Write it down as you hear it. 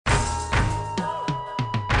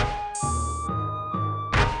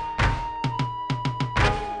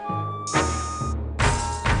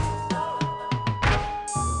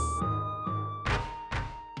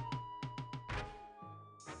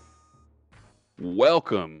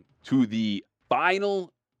Welcome to the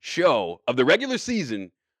final show of the regular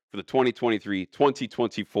season for the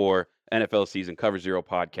 2023-2024 NFL season Cover Zero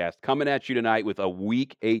podcast. Coming at you tonight with a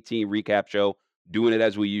Week 18 recap show, doing it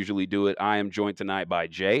as we usually do it. I am joined tonight by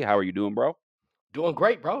Jay. How are you doing, bro? Doing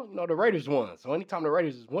great, bro. The Raiders won. So anytime the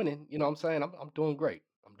Raiders is winning, what I'm saying? I'm doing great.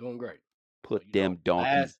 I'm doing great. Put So, them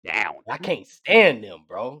donkeys down. I can't stand them,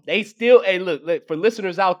 bro. They still look, for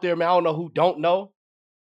listeners out there, man, I don't know who don't know,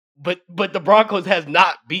 but the Broncos has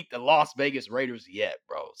not beat the Las Vegas Raiders yet,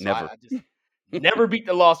 bro. So Never. I just never beat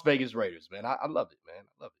the Las Vegas Raiders, man. I love it, man.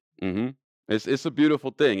 I love it. Mm-hmm. It's a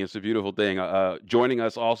beautiful thing. It's a beautiful thing. Joining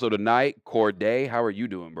us also tonight, Corday. How are you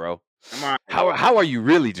doing, bro? I'm all right. How are you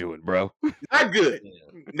really doing, bro? Not good.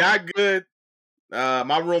 Yeah. Not good.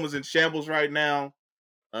 My room is in shambles right now.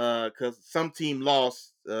 Cause some team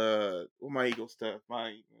lost. What my Eagles stuff?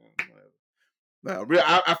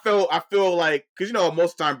 I feel like, cause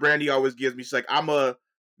most of the time Brandy always gives me. She's like, I'm a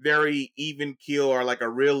very even keel or like a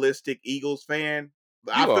realistic Eagles fan.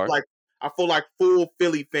 But I feel like full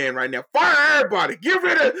Philly fan right now. Fire everybody. Get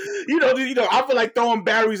rid of I feel like throwing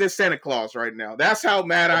batteries at Santa Claus right now. That's how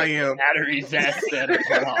mad I am. Batteries at Santa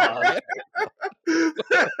Claus.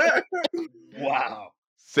 Wow.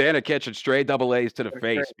 Santa catching stray double A's to the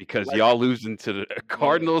face because y'all losing to the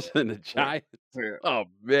Cardinals and the Giants. Yeah. Oh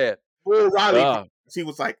man. Will Riley,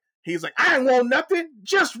 he's like, I ain't want nothing,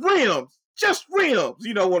 just rims.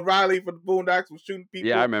 When Riley from the Boondocks was shooting people.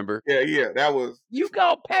 Yeah, I remember. Yeah, that was. You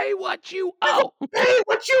gonna pay what you owe. Pay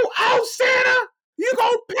what you owe, Santa. You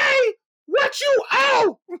gonna pay what you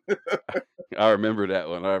owe. I remember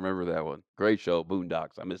that one. Great show,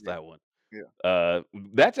 Boondocks. I missed that one. Yeah.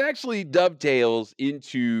 That's actually dovetails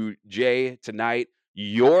into Jay tonight.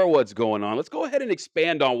 Your what's going on. Let's go ahead and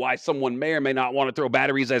expand on why someone may or may not want to throw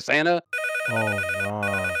batteries at Santa. Oh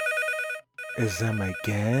no. Is them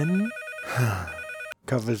again?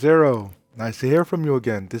 Cover Zero. Nice to hear from you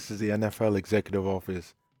again. This is the NFL Executive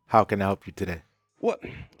Office. How can I help you today? What?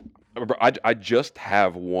 I just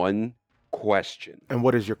have one question. And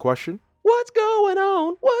what is your question? What's going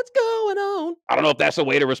on? What's going on? I don't know if that's a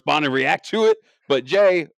way to respond and react to it, but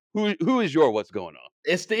Jay, who is your what's going on?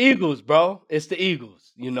 It's the Eagles, bro. It's the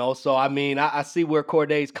Eagles, So, I see where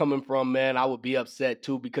Corday's coming from, man. I would be upset,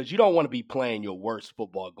 too, because you don't want to be playing your worst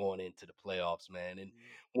football going into the playoffs, man. And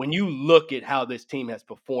when you look at how this team has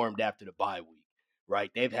performed after the bye week, right?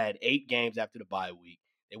 They've had 8 games after the bye week.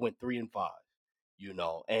 They went 3-5,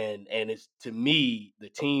 And it's, to me, the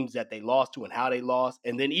teams that they lost to and how they lost,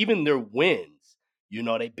 and then even their wins,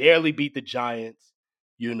 they barely beat the Giants,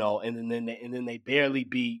 and then they barely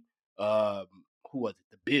beat who was it?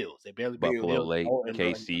 The Bills. They barely beat Buffalo Bills late,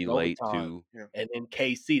 KC late too, and then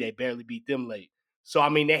KC they barely beat them late. So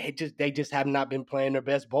they just have not been playing their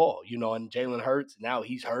best ball, And Jalen Hurts now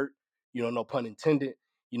he's hurt, no pun intended.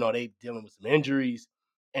 They dealing with some injuries,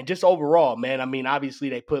 and just overall, man. Obviously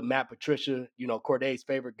they put Matt Patricia, Corday's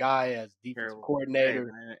favorite guy, as defensive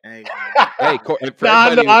coordinator. Hey, for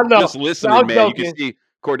everybody I know. just listening, man, you can see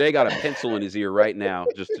Corday got a pencil in his ear right now,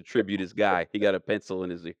 just to tribute his guy. He got a pencil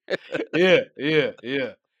in his ear. Yeah.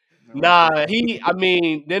 Nah,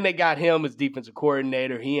 then they got him as defensive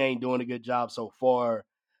coordinator. He ain't doing a good job so far.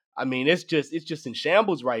 It's just in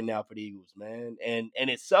shambles right now for the Eagles, man. And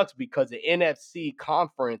it sucks because the NFC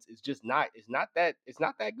conference is just not that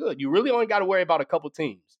good. You really only got to worry about a couple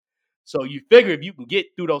teams. So you figure if you can get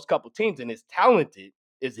through those couple teams and as talented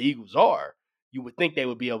as the Eagles are, you would think they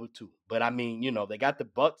would be able to. But they got the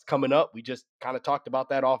Bucks coming up. We just kind of talked about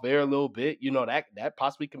that off air a little bit. That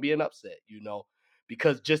possibly can be an upset,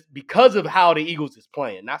 because of how the Eagles is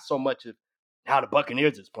playing, not so much of how the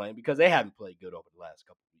Buccaneers is playing, because they haven't played good over the last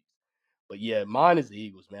couple of weeks. But yeah, mine is the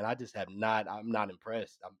Eagles, man. I'm not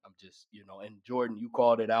impressed. I'm just, and Jordan, you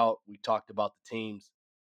called it out. We talked about the teams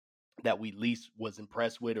that we least was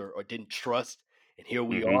impressed with or didn't trust. And here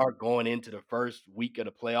we are going into the first week of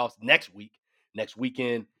the playoffs next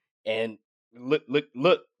weekend. And look,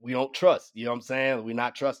 we don't trust, you know what I'm saying? We're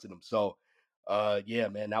not trusting them. So, yeah,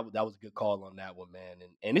 man, that was a good call on that one, man.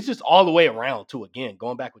 And it's just all the way around too. Again,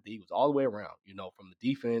 going back with the Eagles, all the way around, from the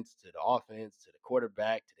defense to the offense, to the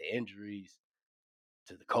quarterback, to the injuries,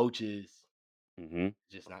 to the coaches. It's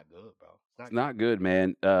just not good, bro. It's not good,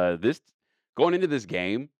 man. This going into this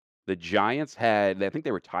game, the Giants I think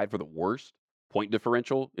they were tied for the worst point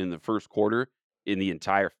differential in the first quarter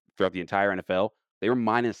throughout the entire NFL. They were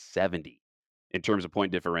minus 70 in terms of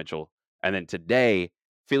point differential. And then today,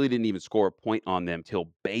 Philly didn't even score a point on them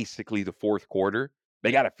till basically the fourth quarter.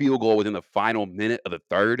 They got a field goal within the final minute of the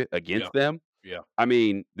third against them. Yeah.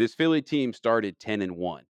 This Philly team started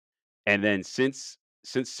 10-1. And then since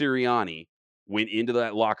Sirianni went into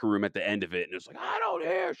that locker room at the end of it, and it's like, I don't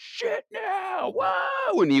hear shit now.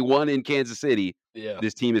 Whoa! When he won in Kansas City,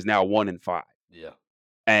 this team is now 1-5. Yeah.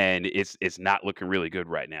 And it's not looking really good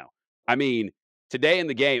right now. I mean, today in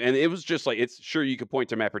the game, and it was just like, it's sure you could point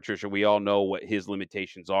to Matt Patricia. We all know what his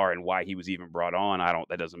limitations are and why he was even brought on.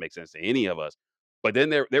 That doesn't make sense to any of us. But then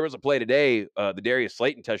there was a play today, the Darius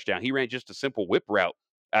Slayton touchdown. He ran just a simple whip route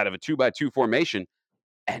out of a 2-by-2 formation,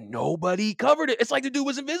 and nobody covered it. It's like the dude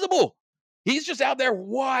was invisible. He's just out there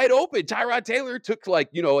wide open. Tyrod Taylor took a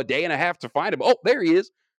day and a half to find him. Oh, there he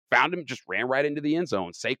is. Found him, just ran right into the end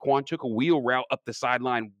zone. Saquon took a wheel route up the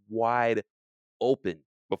sideline wide open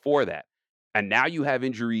before that. And now you have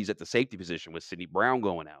injuries at the safety position with Sidney Brown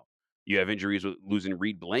going out. You have injuries with losing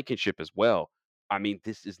Reed Blankenship as well. I mean,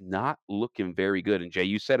 this is not looking very good. And Jay,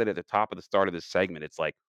 you said it at the top of the start of this segment. It's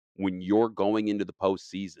like when you're going into the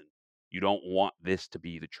postseason, you don't want this to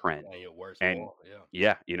be the trend. Yeah, your worst And ball,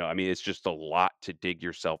 yeah, I mean, it's just a lot to dig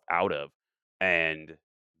yourself out of. And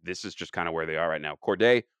this is just kind of where they are right now.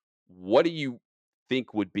 Corday, what do you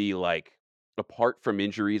think would be like, apart from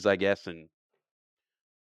injuries, I guess, and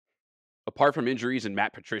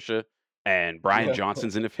Matt Patricia and Brian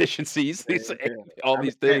Johnson's inefficiencies, all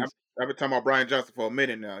these things? I've been talking about Brian Johnson for a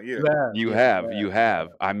minute now. Yeah, you have.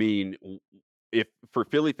 I mean, if for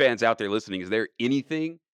Philly fans out there listening, is there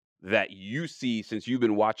anything that you see since you've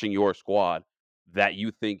been watching your squad that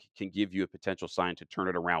you think can give you a potential sign to turn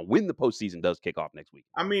it around when the postseason does kick off next week?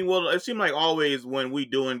 I mean, well, it seemed like always when we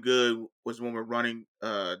doing good was when we're running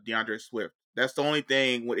DeAndre Swift. That's the only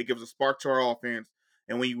thing. It gives a spark to our offense,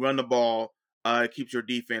 and when you run the ball, it keeps your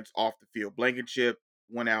defense off the field. Blankenship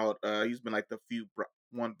went out. He's been like the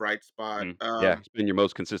one bright spot. Yeah, he's been your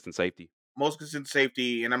most consistent safety.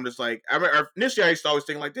 And I'm just like, initially I used to always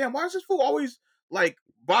think like, damn, why is this fool always like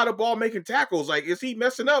by the ball making tackles? Like, is he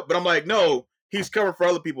messing up? But I'm like, no, he's covering for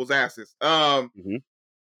other people's asses.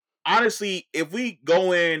 Honestly, if we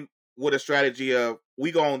go in with a strategy of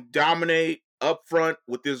we gonna dominate up front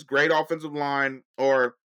with this great offensive line,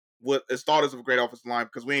 or what is thought as a great offensive line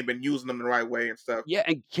because we ain't been using them the right way and stuff. Yeah,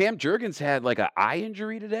 and Cam Jurgens had like an eye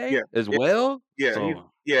injury today as well.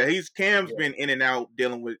 Yeah, Cam's been in and out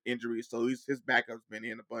dealing with injuries, so his backup's been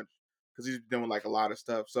in a bunch because he's doing like a lot of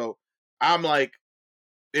stuff. So I'm like,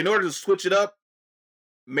 in order to switch it up,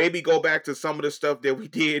 maybe go back to some of the stuff that we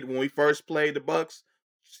did when we first played the Bucs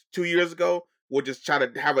 2 years ago. We'll just try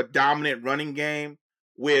to have a dominant running game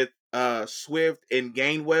with Swift and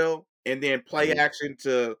Gainwell, and then play action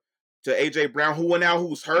to AJ Brown, who went out,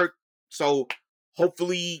 who's hurt. So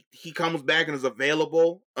hopefully he comes back and is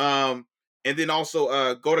available. And then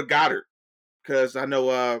also go to Goddard, because I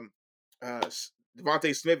know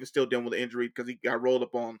Devontae Smith is still dealing with the injury because he got rolled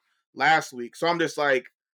up on last week. So I'm just like,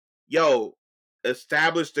 yo,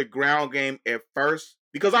 establish the ground game at first,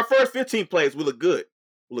 because our first 15 plays will look good,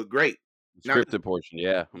 will look great. Scripted portion,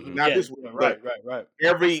 yeah. Not this week, right.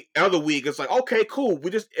 Every other week, it's like, okay, cool. We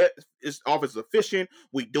just it's offense efficient.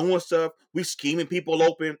 We doing stuff. We scheming people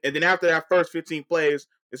open, and then after that first 15 plays,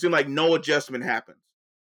 it seemed like no adjustment happens.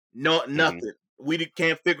 No, nothing. We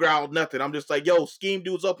can't figure out nothing. I'm just like, yo, scheme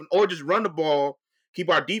dudes open, or just run the ball, keep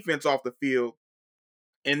our defense off the field,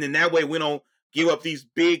 and then that way we don't give up these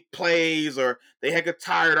big plays, or they get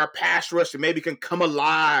tired. Our pass rush and maybe can come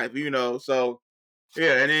alive, So.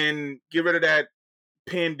 Yeah, and then get rid of that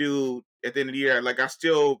Penn dude at the end of the year. Like I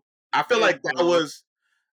feel like that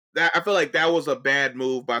was a bad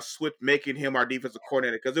move by Swift making him our defensive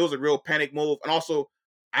coordinator, because it was a real panic move. And also,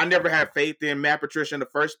 I never had faith in Matt Patricia in the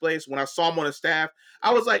first place. When I saw him on the staff,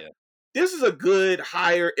 I was like, this is a good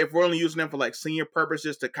hire if we're only using them for like senior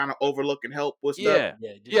purposes to kind of overlook and help with stuff.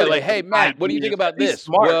 Yeah, like, hey, Matt, what do you think about this?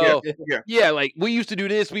 Smart. Well, like we used to do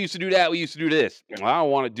this, we used to do that, we used to do this. Well, I don't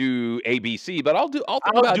want to do ABC, but I'll think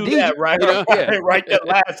about do D. That, right? Right, that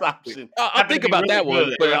last option. I'll think about that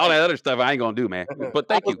one, but all that other stuff I ain't gonna do, man. But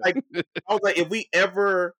thank you. I was like, if we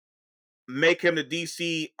ever make him the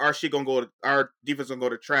DC, our defense gonna go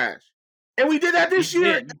to trash. And we did that this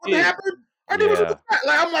year. What happened? Our defense was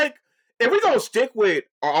I'm like, if we're going to stick with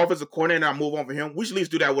our offensive coordinator and move on for him, we should at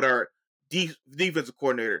least do that with our defensive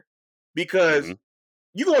coordinator. Because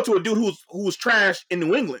you go to a dude who was trash in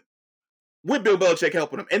New England with Bill Belichick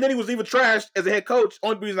helping him. And then he was even trashed as a head coach.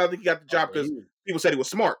 Only reason I think he got the job because people said he was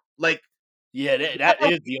smart. Like, that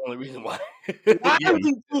is the only reason why. Why are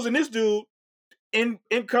we choosing this dude in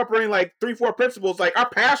incorporating like 3-4 principles? Like, our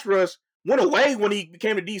pass rush went away when he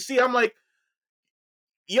became a DC. I'm like,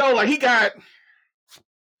 yo, like he got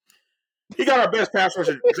our best pass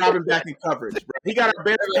rusher dropping back in coverage, bro. He got our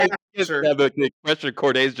best pass rusher. The expression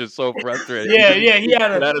Corday's just so frustrated. He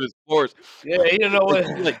had out of his course. Yeah, he didn't know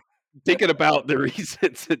what. Like, thinking about the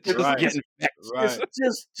reasons and just Right. getting vexed.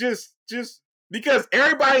 Just because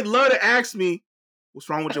everybody love to ask me, what's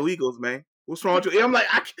wrong with your Eagles, man? What's wrong with you? I'm like,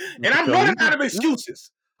 I'm running out of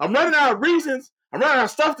excuses. I'm running out of reasons. I'm running out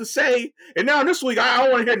of stuff to say. And now this week, I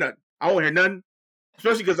don't want to hear nothing. I don't want to hear nothing.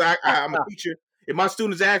 Especially because I'm a teacher. If my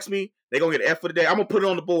students ask me, they're going to get an F for the day. I'm going to put it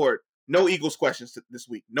on the board. No Eagles questions this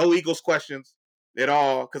week. No Eagles questions at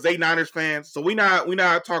all because they Niners fans. So we not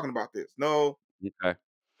talking about this. No. Okay.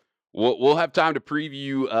 We'll have time to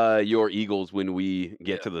preview your Eagles when we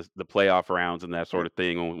get to the playoff rounds and that sort of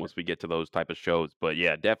thing once we get to those type of shows. But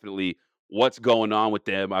yeah, definitely what's going on with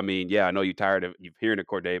them. I mean, yeah, I know you're tired of hearing it,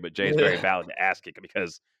 Corday, but Jay's very valid to ask it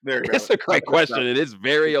because it's a great question. It is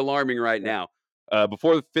very alarming right now.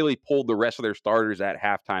 Before the Philly pulled the rest of their starters at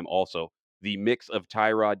halftime, also the mix of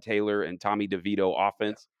Tyrod Taylor and Tommy DeVito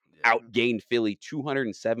offense outgained Philly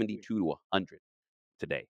 272 to 100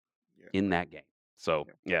 today in that game. So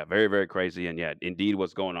yeah, very, very crazy. And yeah, indeed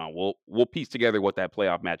what's going on. We'll piece together what that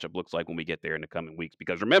playoff matchup looks like when we get there in the coming weeks.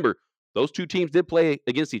 Because remember, those two teams did play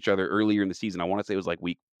against each other earlier in the season. I want to say it was like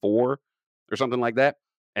week 4 or something like that.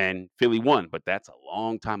 And Philly won, but that's a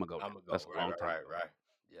long time ago. That's a long time ago. Right.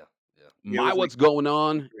 Yeah. What's going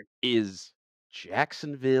on is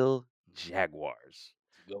Jacksonville Jaguars.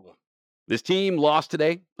 Good one. This team lost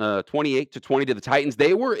today, 28-20 to the Titans.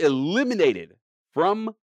 They were eliminated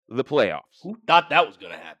from the playoffs. Who thought that was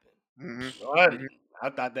going to happen?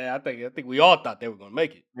 I think we all thought they were going to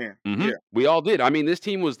make it. Yeah. We all did. I mean, this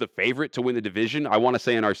team was the favorite to win the division. I want to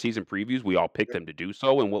say in our season previews, we all picked them to do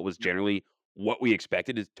so. And what was generally what we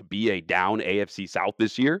expected is to be a down AFC South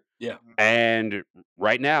this year. Yeah. And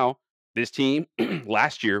right now, this team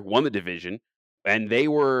last year won the division, and they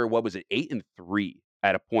were 8-3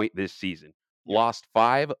 at a point this season. Yeah. Lost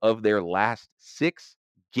 5 of their last 6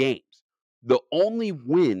 games. The only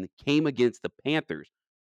win came against the Panthers.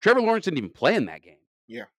 Trevor Lawrence didn't even play in that game.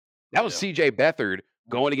 Yeah. That was C.J. Beathard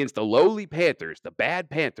going against the lowly Panthers, the bad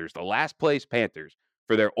Panthers, the last place Panthers,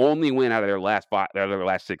 for their only win out of their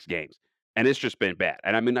last 6 games. And it's just been bad.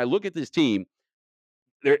 And I mean, I look at this team,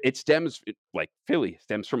 Philly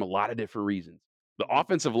stems from a lot of different reasons. The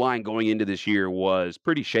offensive line going into this year was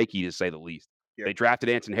pretty shaky, to say the least. Yeah. They drafted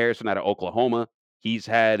Anton Harrison out of Oklahoma. He's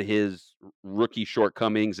had his rookie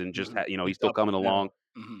shortcomings and just, he's still coming along.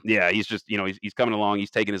 Mm-hmm. Yeah, he's just, he's coming along.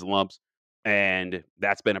 He's taking his lumps. And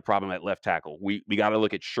that's been a problem at left tackle. We got to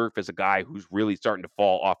look at Scherf as a guy who's really starting to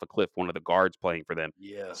fall off a cliff, one of the guards playing for them.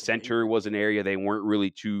 Yeah. Center was an area they weren't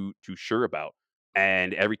really too sure about.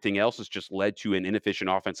 And everything else has just led to an inefficient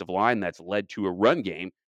offensive line that's led to a run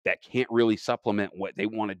game that can't really supplement what they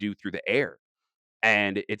want to do through the air.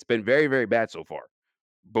 And it's been very, very bad so far.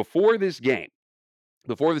 Before this game,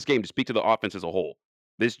 to speak to the offense as a whole,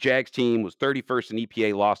 this Jags team was 31st in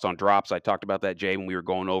EPA lost on drops. I talked about that, Jay, when we were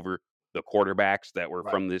going over the quarterbacks that were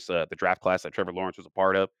from this the draft class that Trevor Lawrence was a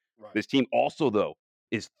part of. Right. This team also, though,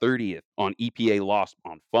 is 30th on EPA lost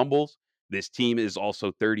on fumbles. This team is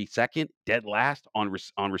also 32nd, dead last on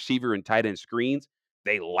receiver and tight end screens.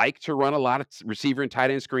 They like to run a lot of receiver and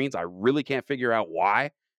tight end screens. I really can't figure out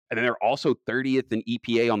why. And then they're also 30th in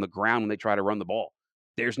EPA on the ground when they try to run the ball.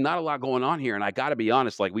 There's not a lot going on here. And I got to be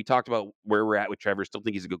honest, like we talked about where we're at with Trevor, still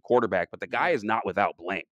think he's a good quarterback, but the guy is not without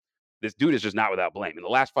blame. This dude is just not without blame. In the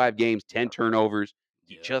last 5 games, 10 turnovers.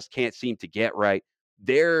 He just can't seem to get right.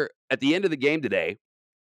 At the end of the game today,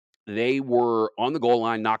 they were on the goal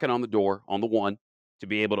line, knocking on the door on the 1 to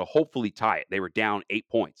be able to hopefully tie it. They were down 8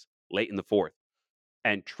 points late in the 4th.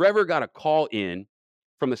 And Trevor got a call in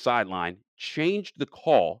from the sideline, changed the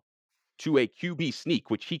call to a QB sneak,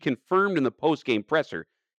 which he confirmed in the post-game presser.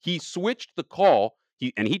 He switched the call,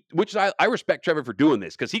 which I respect Trevor for doing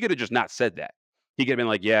this, because he could have just not said that. He could have been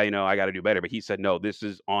like, yeah, I got to do better. But he said, no, this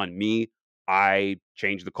is on me. I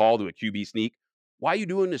changed the call to a QB sneak. Why are you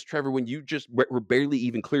doing this, Trevor, when you just were barely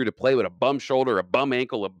even clear to play with a bum shoulder, a bum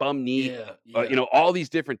ankle, a bum knee, all these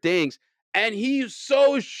different things? And he's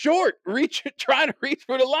so short, trying to reach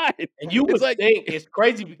for the line. And you would think it's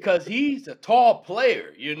crazy because he's a tall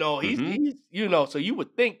player, he's so you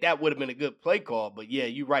would think that would have been a good play call. But yeah,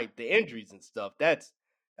 you're right. The injuries and stuff, that's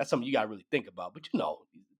something you got to really think about. But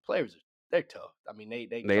players they're tough. I mean, they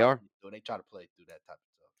are. They try to play through that type of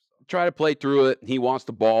stuff. So. Try to play through it. He wants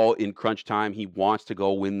the ball in crunch time. He wants to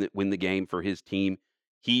go win the game for his team.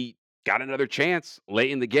 He got another chance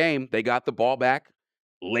late in the game. They got the ball back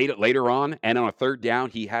later on, and on a 3rd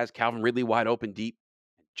down, he has Calvin Ridley wide open deep.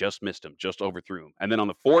 Just missed him, just overthrew him. And then on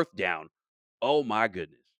the 4th down, oh my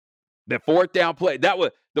goodness, the 4th down play.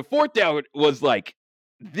 The 4th down was like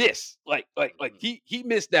this, like he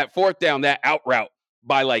missed that 4th down, that out route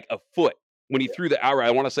by like a foot when he threw the out route.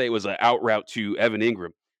 I want to say it was an out route to Evan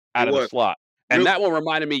Ingram. out of the slot. And Real- that one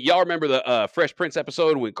reminded me, y'all remember the Fresh Prince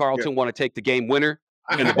episode when Carlton want to take the game winner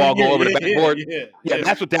and the ball go over the backboard? Yeah,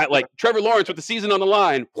 that's what that, like, Trevor Lawrence with the season on the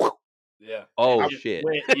line. Yeah. Oh, shit.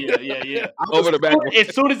 Yeah. Over the backboard.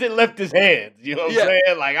 As soon as it left his hands, you know what I'm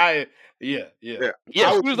saying? Like, Yeah,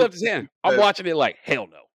 as soon as it left his hand, I'm watching it like, hell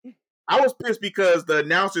no. I was pissed because the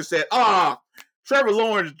announcer said, Trevor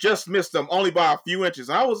Lawrence just missed them only by a few inches.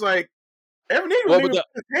 And I was like, Evan Ingram didn't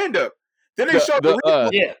put his hand up. Then they showed the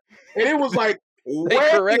replay, and it was like, they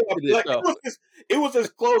corrected it, like, it was as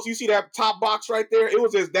close. You see that top box right there? It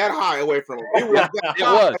was just that high away from him. It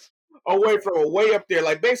was away from him, way up there,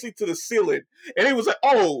 like basically to the ceiling. And it was like,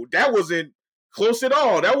 oh, that wasn't close at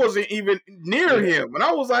all. That wasn't even near him. And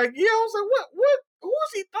I was like, what? Who was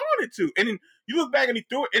he throwing it to? And then you look back and he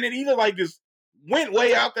threw it, and then he like just went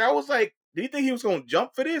way out there. I was like, did he think he was going to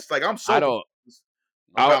jump for this? Like, I'm so. I don't.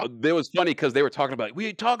 It was funny because they were talking about,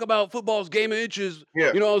 we talk about football's game of inches.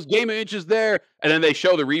 Yeah. You know, it was game of inches there. And then they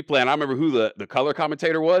show the replay, and I remember who the color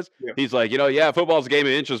commentator was. Yeah. He's like, football's a game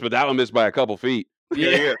of inches, but that one missed by a couple feet.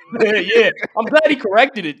 Yeah. I'm glad he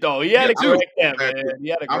corrected it, though. He had to correct that, man.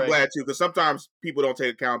 I'm glad, too, because sometimes people don't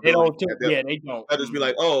take accountability. They don't. They'll just be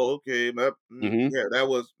like, oh, okay. Yeah, that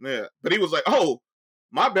was, But he was like, oh,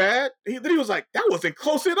 my bad. Then he was like, that wasn't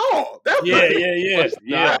close at all.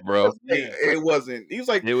 Not, bro. It wasn't. He was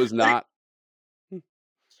like, it was not.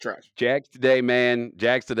 It's trash. Jags today, man.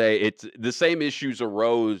 It's the same issues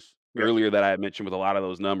arose earlier that I had mentioned with a lot of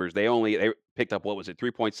those numbers. They picked up,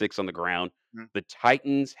 3.6 on the ground. Mm-hmm. The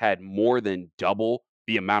Titans had more than double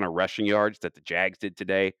the amount of rushing yards that the Jags did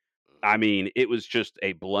today. I mean, it was just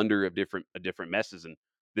a blunder of different messes. And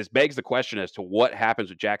this begs the question as to what happens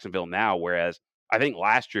with Jacksonville now, whereas I think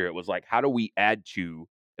last year it was like, how do we add to,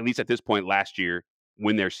 at least at this point last year,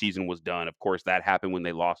 when their season was done? Of course, that happened when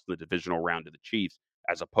they lost the divisional round to the Chiefs,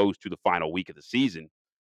 as opposed to the final week of the season.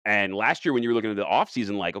 And last year, when you were looking at the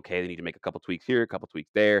offseason, like, okay, they need to make a couple tweaks here, a couple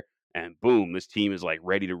tweaks there, and boom, this team is like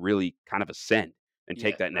ready to really kind of ascend and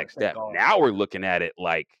take that next step. Now we're looking at it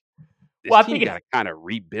like this team got to kind of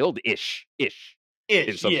rebuild-ish.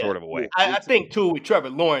 In some sort of a way. I think, too, with Trevor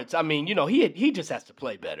Lawrence, I mean, he just has to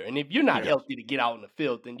play better. And if you're not healthy to get out in the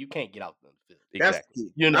field, then you can't get out in the field.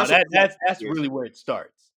 Exactly. That's really where it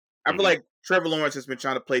starts. I feel like Trevor Lawrence has been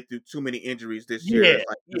trying to play through too many injuries this year.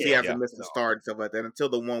 He hasn't missed the start and stuff like that until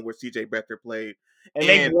the one where C.J. Beathard played. And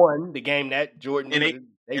they won the game that Jordan.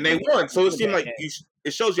 And they won. So it seemed like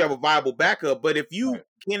it shows you have a viable backup. But if you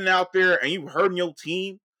getting out there and you hurting your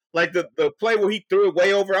team, like the play where he threw it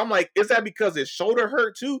way over, I'm like, is that because his shoulder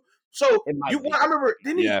hurt too? So I remember,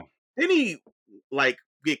 didn't he like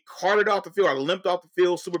get carted off the field or limped off the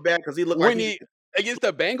field super bad because he looked against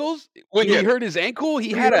the Bengals when he hurt his ankle?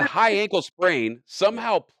 He had a high ankle sprain.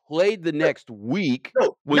 Somehow played the next week.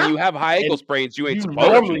 When you have high ankle sprains, you ain't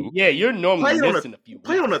supposed to. Yeah, you're normally missing a few.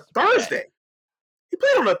 Played on a Thursday. He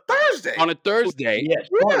played on a Thursday. On a Thursday.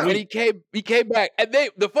 When he came back. And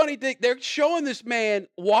the funny thing, they're showing this man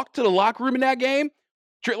walk to the locker room in that game.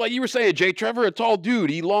 Like you were saying, Jay Trevor, a tall dude,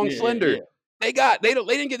 he long, slender. They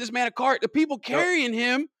didn't get this man a cart. The people carrying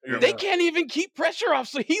him, they can't even keep pressure off.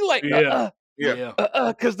 So he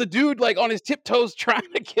because the dude like on his tiptoes trying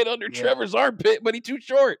to get under Trevor's armpit, but he's too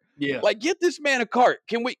short. Yeah. Like, get this man a cart.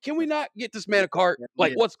 Can we not get this man a cart?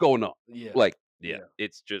 Like, what's going on?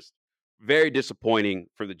 It's just very disappointing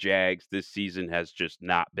for the Jags. This season has just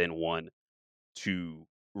not been one to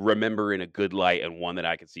remember in a good light, and one that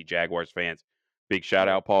I can see Jaguars fans. Big shout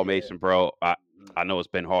out, Paul Mason, bro. I know it's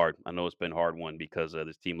been hard. I know it's been hard one because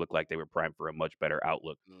this team looked like they were primed for a much better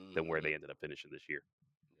outlook than where they ended up finishing this year.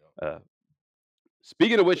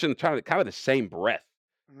 Speaking of which, in kind of the same breath,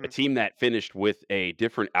 a team that finished with a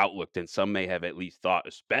different outlook than some may have at least thought,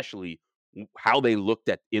 especially how they looked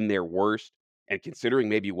at in their worst and considering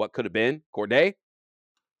maybe what could have been. Corday,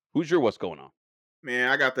 who's your what's going on? Man,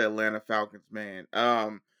 I got the Atlanta Falcons, man.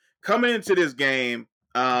 Coming into this game,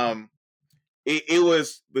 it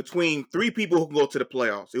was between three people who can go to the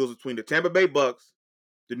playoffs. It was between the Tampa Bay Bucks,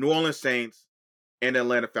 the New Orleans Saints, and the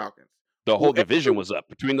Atlanta Falcons. The whole division was up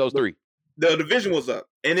between those three. The division was up.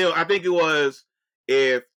 And I think it was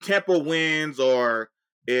if Tampa wins or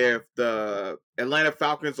if the Atlanta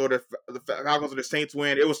Falcons or the Falcons or the Saints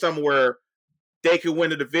win, it was somewhere where they could win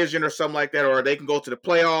the division or something like that, or they can go to the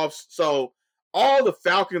playoffs. So all the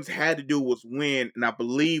Falcons had to do was win, and I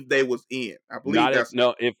believe they was in. I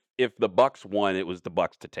believe if the Bucks won, it was the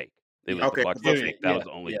Bucks to take. It was the Bucks to take. That was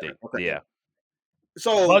the only thing. Okay. Yeah.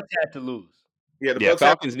 So Bucks had to lose. Yeah, the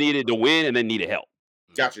Falcons needed to win and then needed help.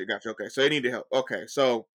 Gotcha. Okay, so they needed help. Okay,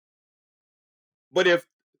 so but if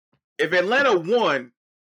Atlanta won,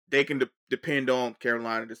 they can depend on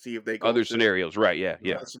Carolina to see if they go other scenarios, right? Yeah.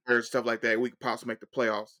 stuff like that. We could possibly make the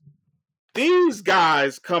playoffs. These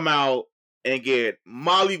guys come out and get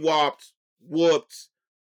whooped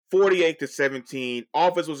 48-17.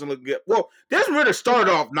 Offense wasn't looking good. Well, Desmond Ridder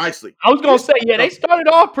started off nicely. I was gonna say, they started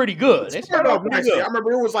off pretty good. They started off nicely. I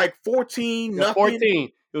remember it was like 14-0.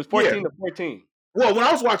 14. It was 14-14. Well, when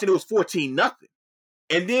I was watching, it was 14-0.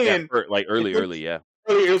 And then early, yeah.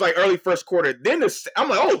 It was like early first quarter. Then I'm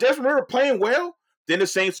like, oh, Desmond Ridder playing well. Then the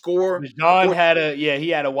Saints score. John had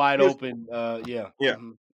a wide open. Yeah.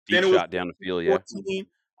 Deep shot down the field. 14. Yeah.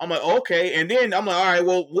 I'm like, okay. And then I'm like, all right,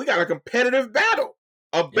 well, we got a competitive battle,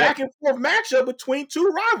 a back and forth matchup between two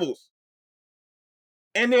rivals.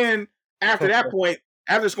 And then after that point,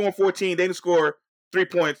 after scoring 14, they didn't score 3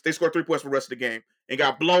 points. They scored 3 points for the rest of the game and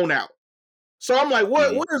got blown out. So I'm like,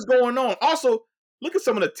 what is going on? Also, look at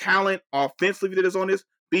some of the talent offensively that is on this.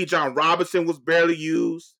 Bijan Robinson was barely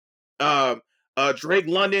used. Drake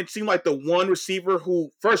London seemed like the one receiver who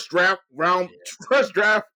first round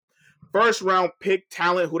pick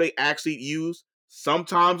talent who they actually use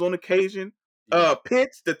sometimes on occasion.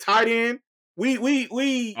 Pitts, the tight end.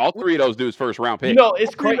 We all three of those dudes first round pick.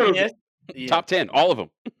 It's crazy. Top 10, all of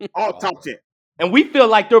them. All top 10. And we feel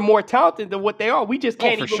like they're more talented than what they are. We just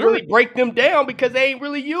can't really break them down because they ain't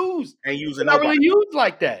really used. Not really used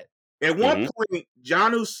like that. At one point,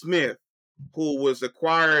 Jonnu Smith, who was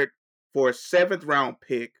acquired for a 7th round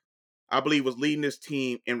pick, I believe was leading this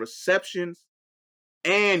team in receptions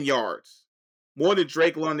and yards, more than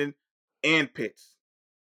Drake London and Pitts.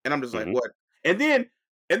 And I'm just like, what? And then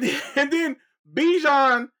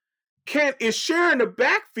Bijan Kent is sharing the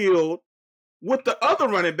backfield with the other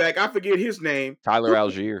running back. I forget his name. Tyler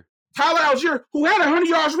Algier, who had 100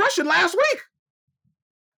 yards rushing last week.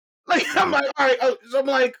 Like, I'm like, all right. So I'm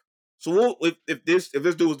like, so if this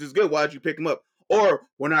dude was this good, why did you pick him up? Or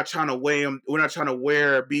we're not trying to weigh him. We're not trying to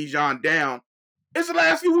wear Bijan down. It's the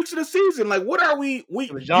last few weeks of the season. Like, what are we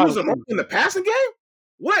use him in the passing game?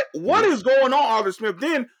 What is going on, Arthur Smith?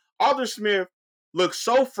 Then Arthur Smith looks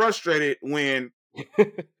so frustrated when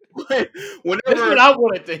whenever this is what I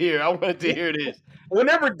wanted to hear. I wanted to hear this.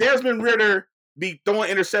 Whenever Desmond Ridder be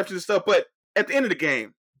throwing interceptions and stuff, but at the end of the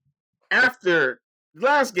game, after the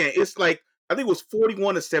last game, it's like I think it was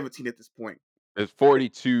 41-17 at this point. It's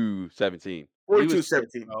 42-17.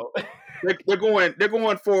 42-17. They're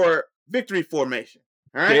going for victory formation.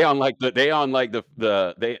 All right? They on like the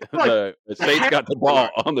Saints got the ball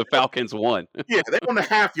on the Falcons 1. Yeah, they're on the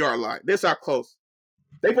half-yard line. This how close.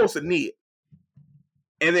 They supposed to knee it.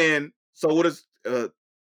 And then what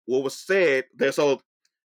was said there, so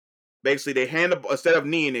basically they instead of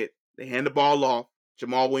kneeing it, they hand the ball off.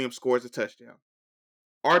 Jamal Williams scores a touchdown.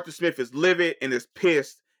 Arthur Smith is livid and is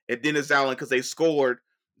pissed at Dennis Allen because they scored.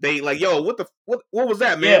 They like, yo, what was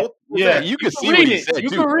that, man? That? You can see what he said. You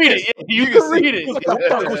can read it. You can read it. What the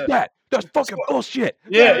fuck was that? That's fucking bullshit.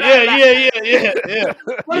 Yeah.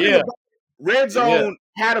 Red Zone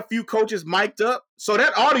had a few coaches mic'd up, so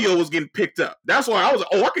that audio was getting picked up. That's why I was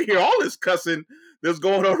like, I can hear all this cussing that's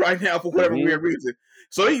going on right now for whatever weird reason.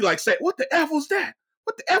 So he like said, what the F was that?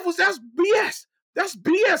 What the F was that? That's BS. That's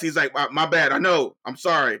BS. He's like, my bad. I know. I'm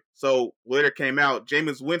sorry. So later came out,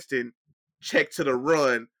 Jameis Winston checked to the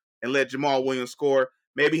run and let Jamal Williams score.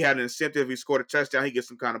 Maybe he had an incentive. If he scored a touchdown, he gets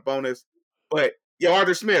some kind of bonus. But,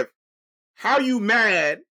 Arthur Smith, how are you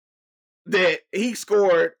mad that he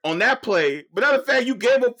scored on that play, but other fact you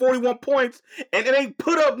gave up 41 points and it ain't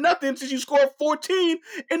put up nothing since you scored 14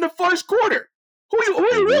 in the first quarter? Who are you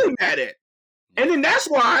really mad at? And then that's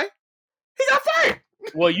why he got fired.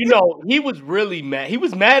 Well, he was really mad. He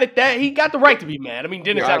was mad at that. He got the right to be mad. I mean,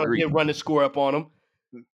 Dennis Allen did run the score up on him.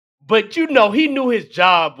 But, he knew his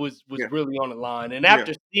job was really on the line. And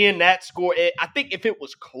after seeing that score, I think if it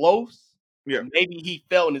was close, maybe he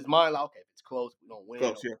felt in his mind, like, okay, if it's close, we don't win.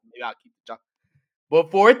 Maybe I'll keep the job.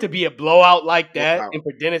 But for it to be a blowout like that, and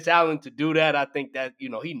for Dennis Allen to do that, I think that, he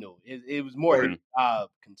knew. It was more his job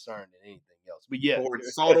concern than anything else. But or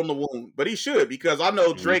salt on the wound. But he should, because I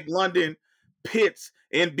know Drake London, Pitts,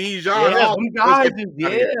 and Bijan.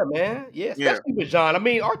 Man. Yeah, especially Bijan. I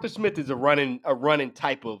mean, Arthur Smith is a running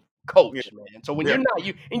type of coach, man. So when you're not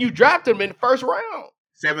you draft him in the first round,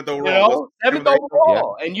 7th overall, 7th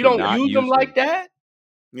overall, and you don't use them like that.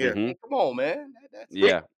 Yeah, come on, man.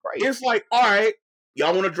 That's crazy. It's like, all right,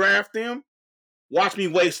 y'all want to draft them? Watch me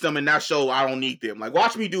waste them and not show I don't need them. Like,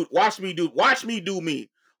 watch me do me.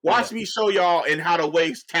 Watch me show y'all and how to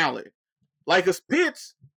waste talent. Like a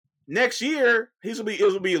Pitts, next year it'll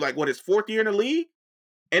be like his 4th year in the league.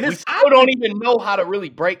 And we still don't even know how to really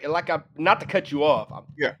break it. Like, not to cut you off.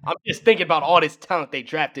 I'm just thinking about all this talent they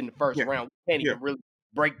drafted in the first round. We can't even really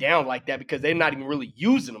break down like that because they're not even really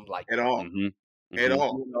using them like at that. all. At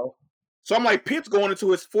all. You know? So I'm like, Pitt's going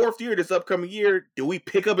into his 4th year this upcoming year. Do we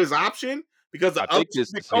pick up his option? Because I think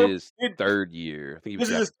this is his 3rd year. I think this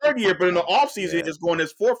is his 3rd year, but in the offseason, he's just going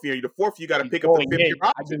his 4th year. The 4th, you got to pick up the 5th year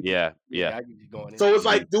option. Yeah. I get you going in. So it's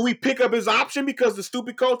like, do we pick up his option because the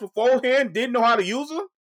stupid coach beforehand didn't know how to use him?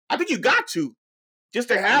 I think you got to, just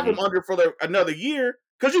to have him under for another year,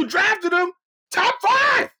 because you drafted him top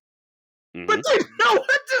 5. But then,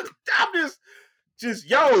 I'm just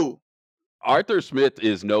yo. Arthur Smith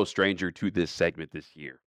is no stranger to this segment this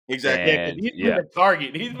year. Exactly. And, he's been a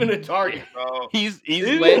target. He's been a target, bro. He's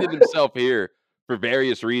landed himself here for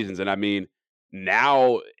various reasons. And I mean,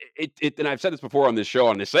 now and I've said this before on this show,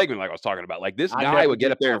 on this segment, like I was talking about, like this guy would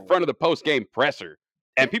get up there in front of the post-game presser,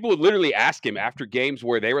 and people would literally ask him after games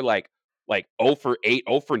where they were like 0 for 8,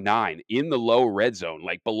 0 for 9 in the low red zone,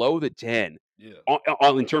 like below the 10,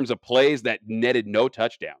 in terms of plays that netted no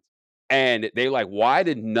touchdowns. And they're like, why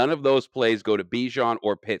did none of those plays go to Bijan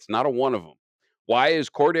or Pitts? Not a one of them. Why is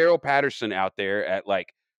Cordero Patterson out there at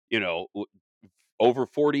over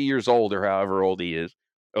 40 years old or however old he is,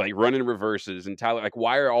 like running reverses and Tyler, like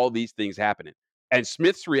why are all these things happening? And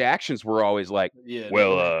Smith's reactions were always like,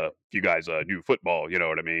 if you guys knew football, you know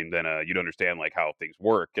what I mean, then you'd understand like how things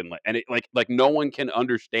work. And it no one can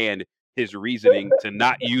understand his reasoning to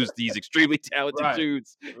not use these extremely talented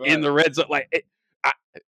dudes in the red zone.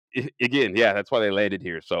 Again, that's why they landed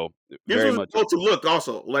here. So very much to look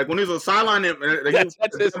also like when he's on the sideline, he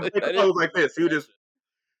was like this. He just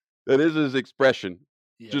that is his expression,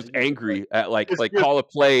 just angry at call a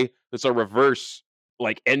play that's a reverse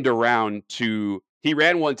end around to. He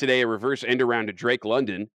ran one today, a reverse end around to Drake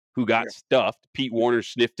London, who got stuffed. Pete Warner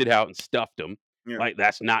sniffed it out and stuffed him. Like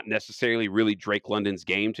that's not necessarily really Drake London's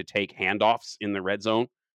game to take handoffs in the red zone.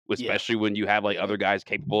 Especially when you have other guys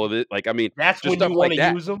capable of it. Like, I mean, that's just when stuff you want to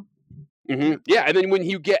that. use them. Yeah, and then when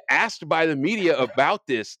you get asked by the media about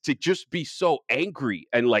this, to just be so angry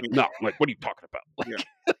and no, what are you talking about?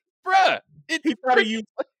 Bruh, he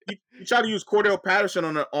tried to use Cordell Patterson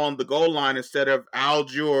on the goal line instead of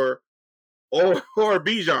Algier or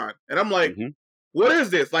Bijan, and I'm like, what is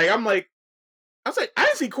this? I was like, I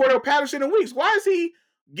didn't see Cordell Patterson in weeks. Why is he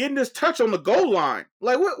getting this touch on the goal line?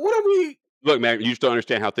 Like, what are we? Look, man, you just don't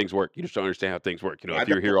understand how things work. You just don't understand how things work. If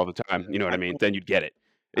you're here all the time, you know what I mean, then you'd get it.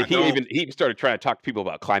 He even started trying to talk to people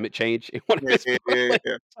about climate change. Change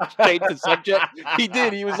the subject. He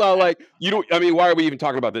did. He was all like, why are we even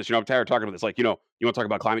talking about this? I'm tired of talking about this. Like, you want to talk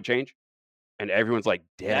about climate change? And everyone's like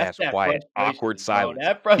dead ass quiet, awkward silence.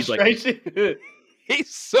 That frustration.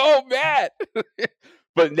 He's so mad.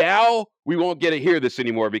 But now we won't get to hear this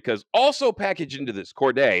anymore because also packaged into this,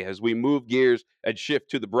 Corday, as we move gears and shift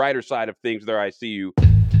to the brighter side of things there, I see you.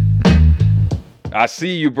 I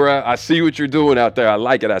see you, bruh. I see what you're doing out there. I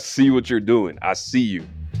like it. I see what you're doing. I see you.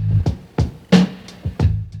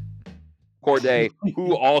 Corday,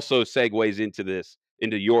 who also segues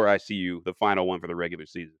into your ICU, the final one for the regular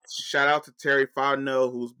season. Shout out to Terry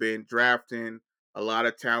Fontenot, who's been drafting a lot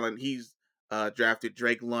of talent. He's drafted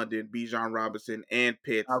Drake London, Bijan Robinson, and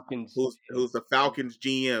Pitts, who's the Falcons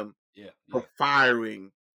GM for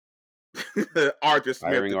firing Arthur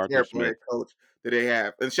Smith, the head coach that they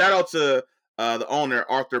have. And shout out to the owner,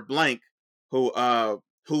 Arthur Blank, who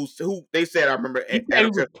they said, I remember he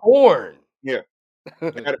was torn. Yeah.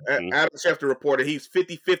 Adam Schefter reported he's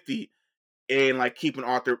 50-50 in keeping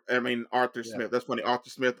Arthur Smith. That's funny. Arthur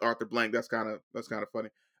Smith, Arthur Blank. That's kind of funny.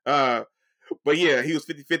 But yeah, he was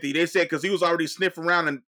 50-50. They said because he was already sniffing around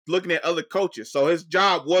and looking at other coaches. So his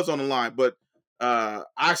job was on the line. But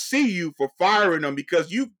I see you for firing him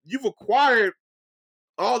because you've acquired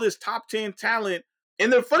all this top 10 talent.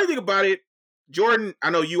 And the funny thing about it, Jordan, I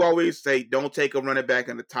know you always say don't take a running back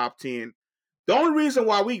in the top 10. The only reason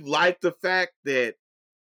why we like the fact that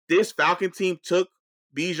this Falcon team took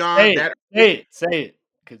Bijan, say it.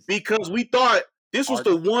 Because we thought this was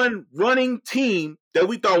the one running team that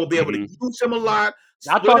we thought would be able to use him a lot.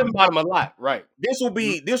 I talked about him a lot, right? This will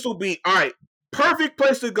be all right. Perfect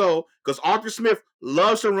place to go because Arthur Smith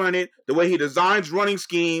loves to run it. The way he designs running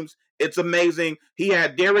schemes, it's amazing. He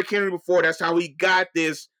had Derrick Henry before. That's how he got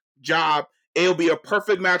this job. It'll be a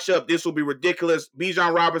perfect matchup. This will be ridiculous.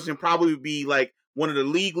 Bijan Robinson probably be one of the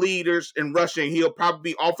league leaders in rushing. He'll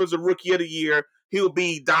probably be offensive rookie of the year. He'll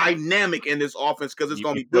be dynamic in this offense because it's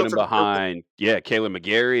going to be built behind. Caleb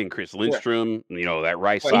McGarry and Chris Lindstrom. That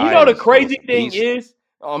right side. You know the crazy thing is.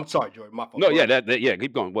 Oh, I'm sorry, Jordan. My fault. No,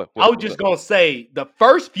 keep going. What I was just gonna say the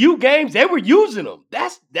first few games they were using them.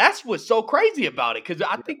 That's what's so crazy about it because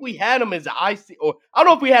I think we had him as an IC, or I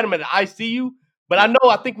don't know if we had him at an ICU, But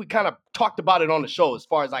I think we kind of talked about it on the show as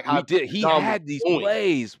far as like how we did. He had these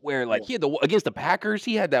plays where like he had against the Packers,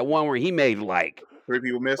 he had that one where he made like 3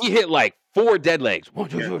 people missed. He hit like 4 dead legs. 1,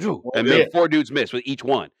 2, 2, and made 4 dudes miss with each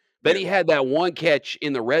one. Then he had that one catch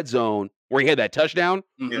in the red zone where he had that touchdown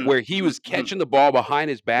where he was catching the ball behind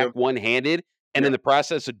his back one-handed, and in the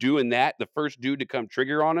process of doing that, the first dude to come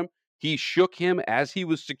trigger on him, he shook him as he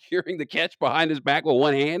was securing the catch behind his back with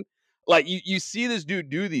one hand. Like you see this dude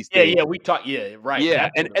do these things. Yeah, we talked. Yeah, right. Yeah,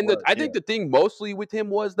 I think the thing mostly with him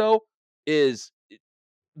was though is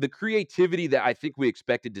the creativity that I think we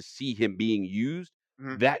expected to see him being used.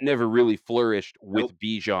 That never really flourished with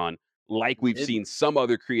Bijan like we've seen some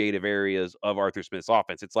other creative areas of Arthur Smith's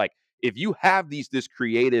offense. It's like if you have this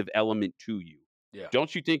creative element to you,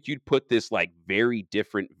 don't you think you'd put this like very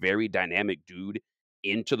different, very dynamic dude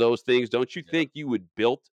into those things? Don't you think you would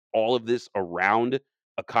build all of this around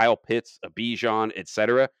a Kyle Pitts, a Bijan,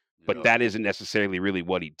 etc.? But that isn't necessarily really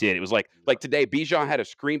what he did. It was like today, Bijan had a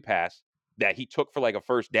screen pass that he took for like a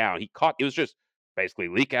first down. He caught it was just basically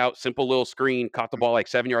leak out, simple little screen, caught the ball like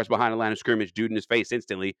 7 yards behind the line of scrimmage, dude in his face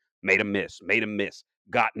instantly, made him miss,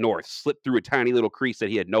 got north, slipped through a tiny little crease that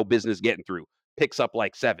he had no business getting through, picks up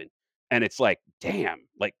like 7. And it's like, damn,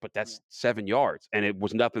 like, but that's 7 yards. And it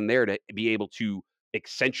was nothing there to be able to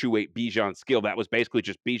accentuate Bijan's skill. That was basically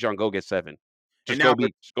just Bijan, go get 7. Just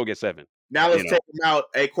go get 7. Now let's take him out.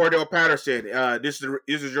 Hey, Cordell Patterson, this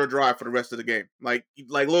is your drive for the rest of the game. Like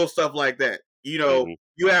little stuff like that. You know,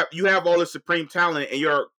 you have all this supreme talent, and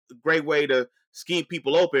you're a great way to scheme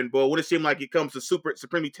people open. But when it seems like it comes to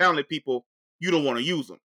supremely talented people, you don't want to use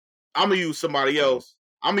them. I'm gonna use somebody else.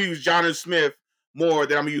 I'm gonna use Jonnu Smith more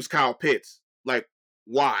than I'm gonna use Kyle Pitts. Like,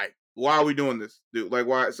 why? Why are we doing this, dude? Like,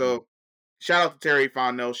 why? So, shout out to Terry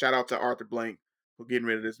Fontenot. Shout out to Arthur Blank for getting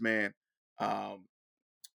rid of this man.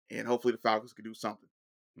 And hopefully the Falcons can do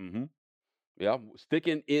something. Yeah,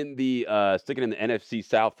 sticking in the NFC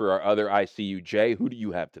South for our other ICU. Jay, who do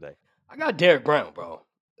you have today? I got Derrick Brown, bro.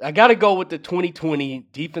 I got to go with the 2020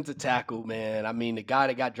 defensive tackle, man. I mean, the guy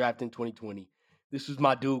that got drafted in 2020. This was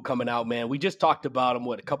my dude coming out, man. We just talked about him,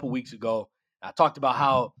 a couple weeks ago. I talked about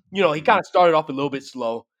how, he kind of started off a little bit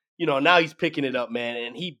slow. Now he's picking it up, man.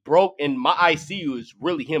 And he broke, and my ICU is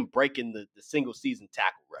really him breaking the single season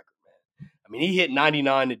tackle record, man. I mean, he hit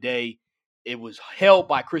 99 today. It was held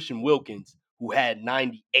by Christian Wilkins, who had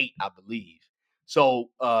 98, I believe. So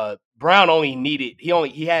Brown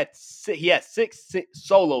he had 6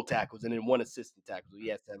 solo tackles and then 1 assistant tackle. So he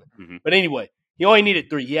had 7. But anyway, he only needed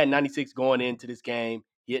 3. He had 96 going into this game.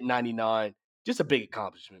 He hit 99. Just a big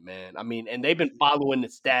accomplishment, man. I mean, and they've been following the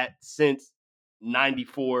stat since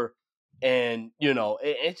 94. And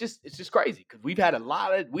it's just crazy because we've had a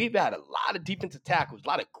lot of defensive tackles, a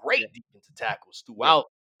lot of great defensive tackles throughout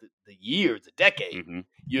the years, the decade.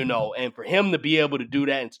 And for him to be able to do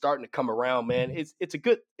that and starting to come around, man, it's a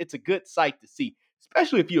good sight to see,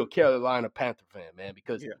 especially if you're a Carolina Panther fan, man,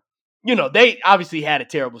 because they obviously had a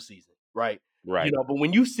terrible season, right? Right. But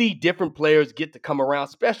when you see different players get to come around,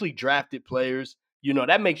 especially drafted players,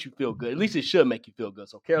 that makes you feel good. At least it should make you feel good.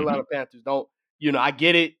 So Carolina Panthers don't, I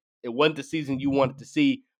get it. It wasn't the season you wanted to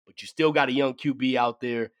see, but you still got a young QB out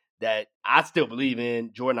there that I still believe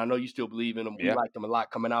in. Jordan, I know you still believe in him. We liked him a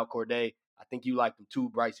lot coming out, Corday. I think you liked him too,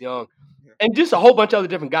 Bryce Young. And just a whole bunch of other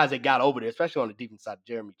different guys that got over there, especially on the defense side.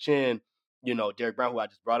 Jeremy Chin, Derrick Brown, who I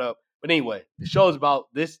just brought up. But anyway, the show is about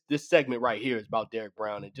this segment right here is about Derrick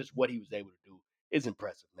Brown and just what he was able to do. It's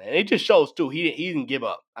impressive, man. It just shows, too, he didn't give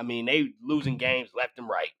up. I mean, they losing games left and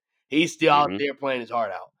right. He's still out there playing his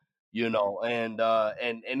heart out. And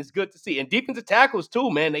it's good to see. And defensive tackles too,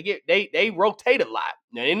 man. They rotate a lot.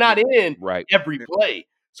 Now, they're not in every play.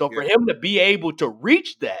 So for him to be able to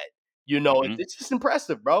reach that, it's just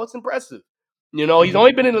impressive, bro. It's impressive. He's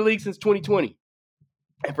only been in the league since 2020.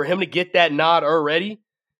 And for him to get that nod already,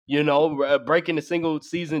 breaking the single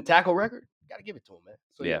season tackle record, gotta give it to him, man.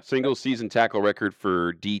 So, single season tackle record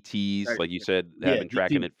for DTs, like you said, have been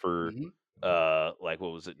tracking it for like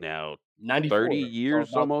what was it now? 30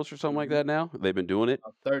 years almost or something like that now. They've been doing it.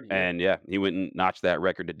 30. And he went and notched that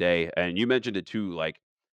record today. And you mentioned it too, like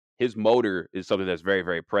his motor is something that's very,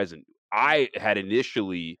 very present. I had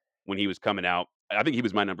initially, when he was coming out, I think he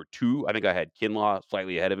was my number 2. I think I had Kinlaw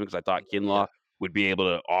slightly ahead of him because I thought Kinlaw would be able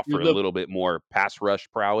to offer a little bit more pass rush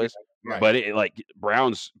prowess. But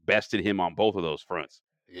Brown's bested him on both of those fronts.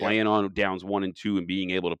 Playing on downs 1 and 2 and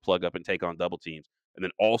being able to plug up and take on double teams. And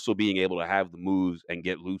then also being able to have the moves and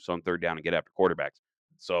get loose on third down and get after quarterbacks.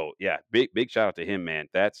 So big shout out to him, man.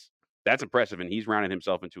 That's impressive, and he's rounding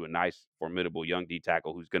himself into a nice, formidable young D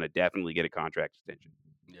tackle who's going to definitely get a contract extension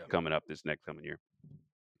coming up this next coming year.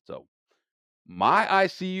 So my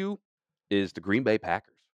ICU is the Green Bay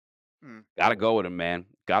Packers. Hmm. Got to go with them, man.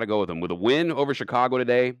 Got to go with them. With a win over Chicago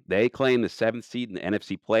today, they claim the 7th seed in the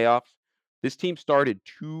NFC playoffs. This team started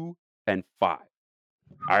 2-5. I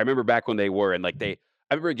remember back when they were, and I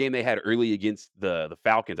remember a game they had early against the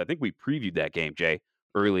Falcons. I think we previewed that game, Jay,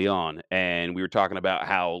 early on, and we were talking about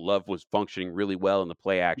how Love was functioning really well in the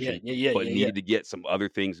play action, but needed to get some other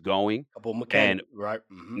things going. Couple And mechanics, right?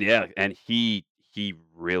 yeah, and he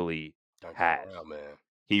really Turn it has. around, man.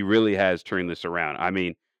 He really has turned this around. I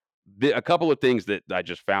mean, a couple of things that I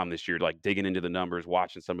just found this year, like digging into the numbers,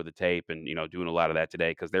 watching some of the tape, and doing a lot of that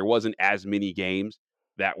today, because there wasn't as many games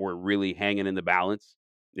that were really hanging in the balance.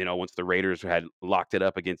 Once the Raiders had locked it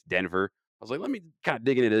up against Denver, I was like, let me kind of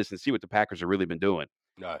dig into this and see what the Packers have really been doing.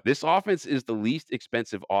 Right. This offense is the least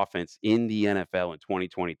expensive offense in the NFL in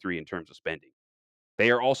 2023 in terms of spending.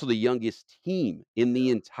 They are also the youngest team in the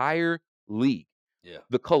entire league. Yeah.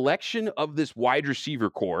 The collection of this wide receiver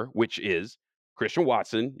core, which is Christian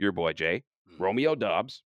Watson, your boy Jay, Romeo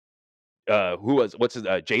Doubs,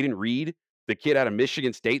 Jaden Reed, the kid out of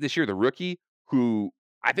Michigan State this year, the rookie, who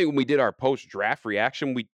I think when we did our post-draft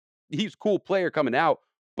reaction, he's a cool player coming out,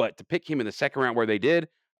 but to pick him in the second round where they did,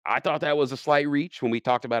 I thought that was a slight reach when we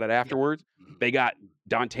talked about it afterwards. They got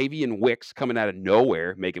Dontavian Wicks coming out of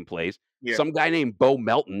nowhere making plays. Yeah. Some guy named Bo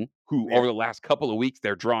Melton, who over the last couple of weeks,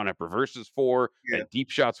 they're drawing up reverses for and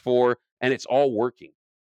deep shots for, and it's all working.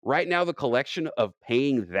 Right now, the collection of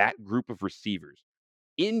paying that group of receivers,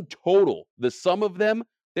 in total, the sum of them,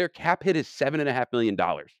 their cap hit is $7.5 million.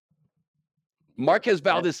 Marquez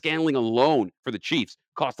Valdes-Scantling alone for the Chiefs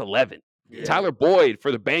cost 11. Yeah. Tyler Boyd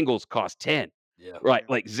for the Bengals cost 10. Yeah. Right.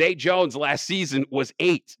 Like Zay Jones last season was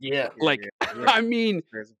 8. Yeah. I mean,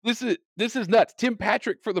 this is nuts. Tim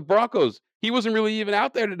Patrick for the Broncos. He wasn't really even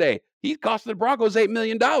out there today. He cost the Broncos $8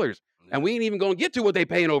 million. And we ain't even going to get to what they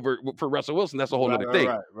paying over for Russell Wilson. That's a whole other thing.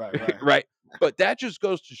 Right. But that just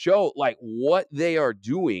goes to show what they are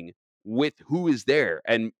doing with who is there.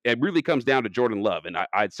 And it really comes down to Jordan Love. And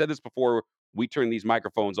I'd said this before we turned these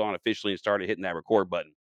microphones on officially and started hitting that record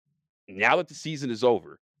button. Now that the season is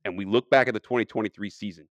over and we look back at the 2023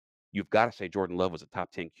 season, you've got to say Jordan Love was a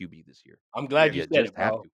top 10 QB this year. I'm glad you said it,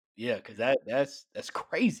 have bro. to. Yeah, because that's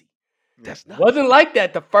crazy. That's nuts. Wasn't like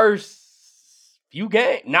that the first few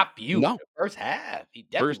games. Not few. No. The first half. He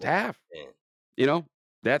definitely First half.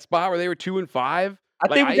 That spot where they were 2-5.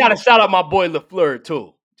 I think we got to shout out my boy LaFleur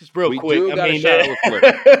too. Just real quick. We got to shout out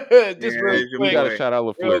LaFleur. We got to shout out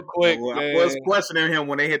LaFleur. Real quick. I was questioning him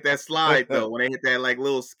when they hit that slide though. When they hit that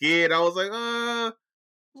little skid, I was like,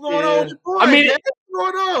 what's going on with your boy? I mean, what's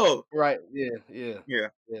going on? Right. Yeah.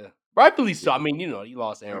 Rightfully so. I mean, he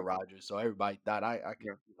lost Aaron Rodgers, so everybody thought I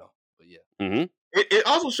can, but yeah. Mm-hmm. It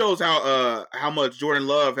also shows how much Jordan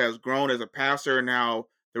Love has grown as a passer and how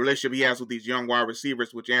the relationship he has with these young wide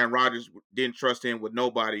receivers, which Aaron Rodgers didn't trust in with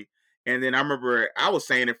nobody. And then I remember I was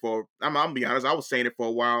saying it I'm gonna be honest, I was saying it for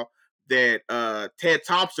a while that Ted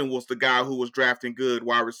Thompson was the guy who was drafting good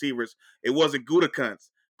wide receivers. It wasn't Gutekunst.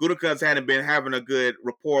 Gutekunst hadn't been having a good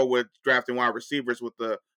rapport with drafting wide receivers with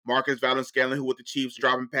the Marcus Valdes-Scantling, who with the Chiefs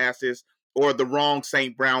dropping passes, or the wrong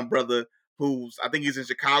St. Brown brother, who's I think he's in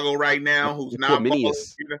Chicago right now, who's not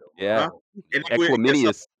Equiminius.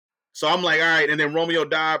 Equiminius. So I'm like, all right, and then Romeo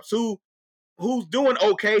Doubs, who's doing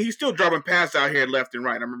okay. He's still dropping passes out here left and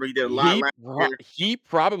right. I remember he did a lot last year. He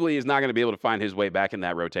probably is not going to be able to find his way back in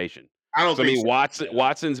that rotation. I don't think so.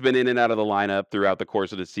 Watson's been in and out of the lineup throughout the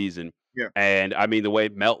course of the season. Yeah. And I mean, the way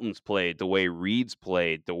Melton's played, the way Reed's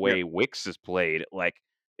played, the way Wicks has played,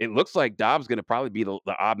 it looks like Dobbs going to probably be the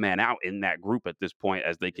odd man out in that group at this point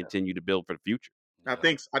as they continue to build for the future. I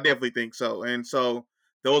definitely think so. And so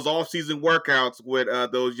those off-season workouts with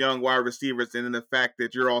those young wide receivers, and then the fact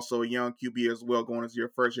that you're also a young QB as well, going into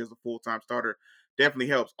your first year as a full-time starter, definitely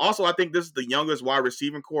helps. Also, I think this is the youngest wide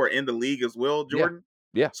receiving core in the league as well, Jordan.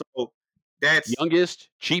 Yeah. So that's youngest,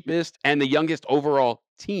 cheapest, and the youngest overall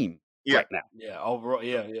team right now. Yeah, overall,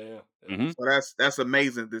 yeah. Mm-hmm. So that's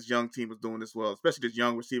amazing. This young team is doing this well, especially this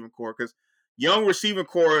young receiving core, because young receiving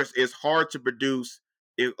cores is hard to produce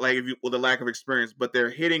if you with a lack of experience. But they're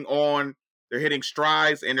hitting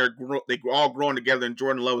strides, and they're all growing together. And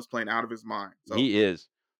Jordan Love is playing out of his mind. So. He is,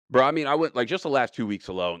 bro. I mean, I went just the last 2 weeks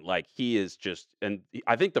alone. He is just, and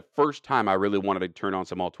I think the first time I really wanted to turn on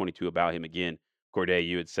some all 22 about him again. Corday,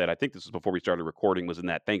 you had said, I think this was before we started recording, was in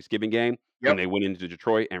that Thanksgiving game when they went into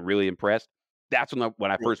Detroit and really impressed. That's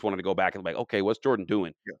when I first wanted to go back and okay, what's Jordan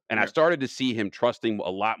doing? And I started to see him trusting a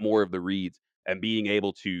lot more of the reads and being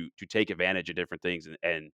able to take advantage of different things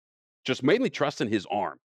and just mainly trusting his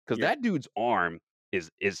arm, because that dude's arm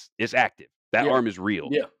is active. That arm is real.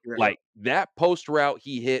 Yeah. That post route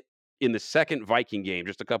he hit in the second Viking game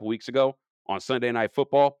just a couple weeks ago on Sunday Night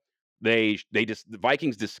Football, the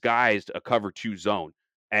Vikings disguised a cover 2 zone,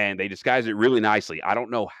 and they disguised it really nicely. I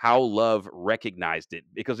don't know how Love recognized it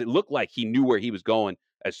because it looked like he knew where he was going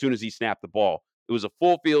as soon as he snapped the ball. It was a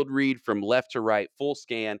full field read from left to right, full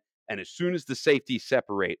scan, and as soon as the safeties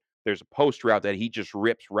separate, there's a post route that he just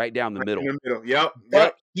rips right down the middle. Yep.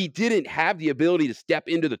 But he didn't have the ability to step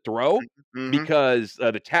into the throw because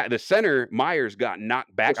the center, Myers, got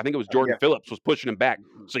knocked back. I think it was Jordan Phillips was pushing him back.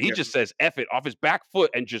 So he just says, F it, off his back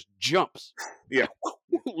foot and just jumps. Yeah.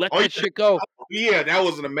 Let that shit go. Yeah, that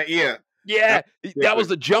was an amazing. Yeah, that was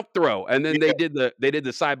the jump throw. And then they did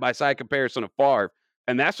the side-by-side comparison of Favre.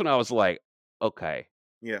 And that's when I was like, okay.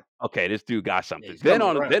 Yeah. Okay, this dude got something. Then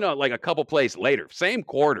on like a couple plays later, same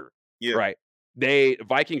quarter, right?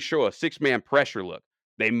 Vikings show a 6-man pressure look.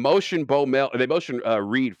 They motion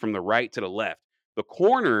Reed from the right to the left. The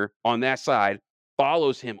corner on that side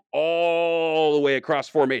follows him all the way across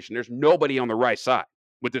formation. There's nobody on the right side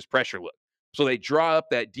with this pressure look. So they draw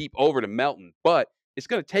up that deep over to Melton, but it's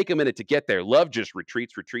going to take a minute to get there. Love just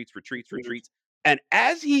retreats. And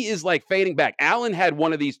as he is like fading back, Allen had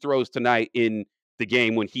one of these throws tonight in the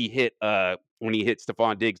game when he hit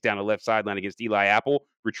Stephon Diggs down the left sideline against Eli Apple.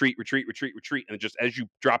 Retreat. And just as you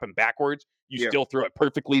drop him backwards, you still throw it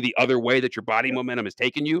perfectly the other way that your body momentum is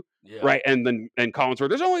taking you. Yeah. Right. And then Collinsworth,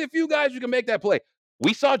 there's only a few guys who can make that play.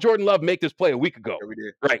 We saw Jordan Love make this play a week ago. Yeah, we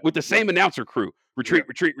did. Right. With the same announcer crew. Retreat.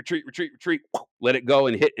 Let it go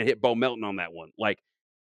and hit Bo Melton on that one. Like,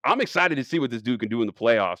 I'm excited to see what this dude can do in the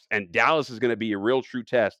playoffs. And Dallas is going to be a real true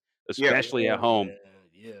test, especially at home.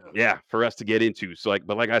 Yeah, for us to get into. So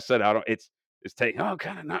but like I said, it's kind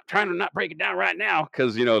of not trying to not break it down right now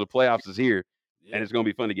because the playoffs is here and it's going to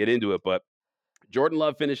be fun to get into it. But Jordan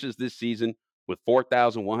Love finishes this season with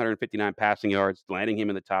 4,159 passing yards, landing him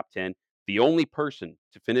in the top 10. The only person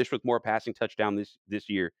to finish with more passing touchdown this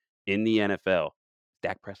year in the NFL,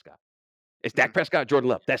 Dak Prescott. It's Dak Prescott,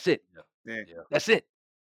 Jordan Love. That's it. Yeah. That's it.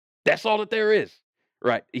 That's all that there is.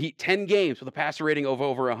 Right. 10 games with a passer rating of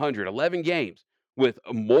over 100, 11 games with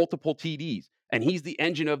multiple TDs. And he's the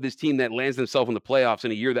engine of this team that lands themselves in the playoffs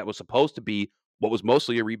in a year that was supposed to be what was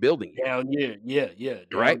mostly a rebuilding year. Down year. Yeah.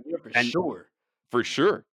 Right? For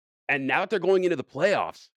sure. And now that they're going into the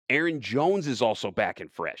playoffs, Aaron Jones is also back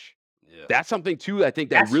and fresh. Yeah. That's something, too, I think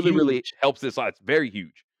that's really helps this out. It's very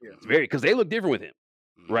huge. Yeah. It's very because they look different with him.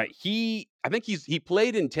 Mm-hmm. Right. I think he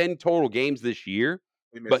played in 10 total games this year,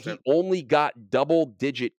 but he only got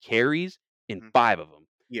double-digit carries in 5 of them.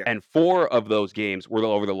 Yeah. And 4 of those games were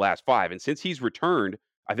over the last 5. And since he's returned,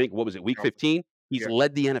 I think, week 15, he's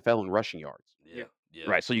led the NFL in rushing yards. Yeah.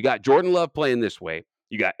 Right. So you got Jordan Love playing this way.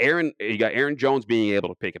 You got Aaron Jones being able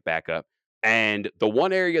to pick it back up. And the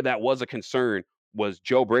one area that was a concern was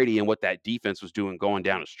Joe Brady and what that defense was doing going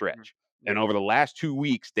down a stretch. Mm-hmm. And over the last 2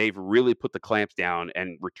 weeks, they've really put the clamps down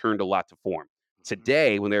and returned a lot to form.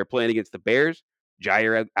 Today, when they were playing against the Bears,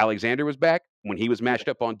 Jair Alexander was back. When he was matched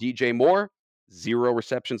up on DJ Moore, 0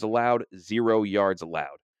 receptions allowed, 0 yards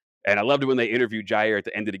allowed. And I loved it when they interviewed Jair at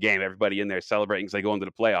the end of the game. Everybody in there celebrating as they go into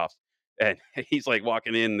the playoffs. And he's like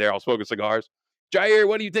walking in there all smoking cigars. Jair,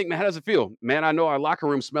 what do you think, man? How does it feel? Man, I know our locker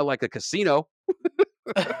room smelled like a casino.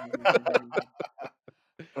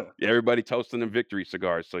 Everybody toasting them victory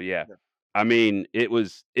cigars. So, yeah. I mean, it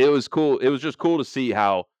was cool. It was just cool to see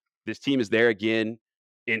how this team is there again.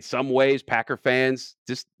 In some ways, Packer fans,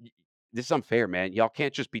 this is unfair, man. Y'all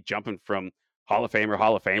can't just be jumping from Hall of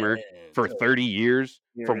Famer for 30 years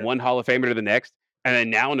from one Hall of Famer to the next. And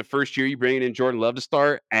then now in the first year, you bring in Jordan Love to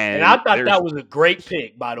start. And I thought that was a great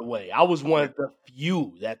pick, by the way. I was one of the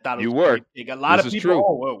few that thought it was a great pick. A lot of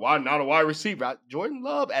people, why not a wide receiver? Jordan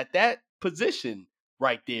Love at that position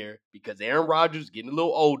right there, because Aaron Rodgers getting a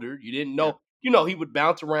little older. You didn't know, he would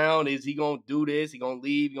bounce around. Is he going to do this? He going to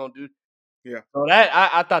leave? He going to do Yeah. So that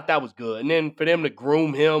I thought that was good. And then for them to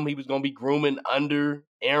groom him, he was going to be grooming under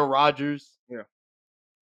Aaron Rodgers. Yeah.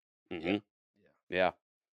 Mm-hmm. Yeah.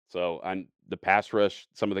 So the pass rush,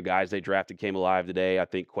 some of the guys they drafted came alive today. I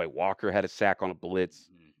think Quay Walker had a sack on a blitz.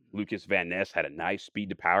 Mm-hmm. Lucas Van Ness had a nice speed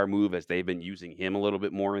to power move as they've been using him a little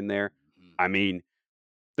bit more in there. Mm-hmm. I mean,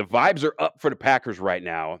 the vibes are up for the Packers right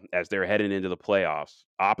now as they're heading into the playoffs.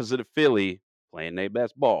 Opposite of Philly, playing their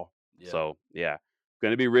best ball. Yeah. So, yeah.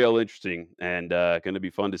 Going to be real interesting and going to be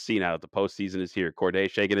fun to see now that the postseason is here. Corday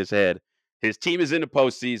shaking his head. His team is in the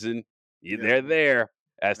postseason. They're there.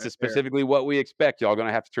 As to specifically what we expect, y'all going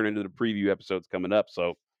to have to turn into the preview episodes coming up.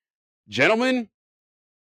 So, gentlemen,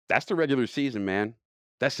 that's the regular season, man.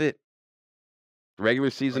 That's it. The regular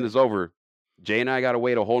season is over. Jay and I got to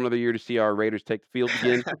wait a whole nother year to see our Raiders take the field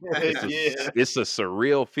again. It's a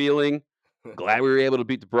surreal feeling. Glad we were able to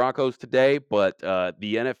beat the Broncos today, but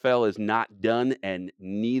the NFL is not done, and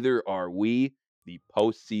neither are we. The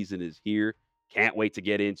postseason is here. Can't wait to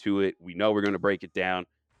get into it. We know we're going to break it down.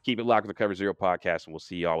 Keep it locked with the Cover Zero podcast, and we'll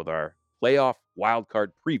see y'all with our playoff wildcard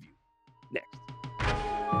preview next.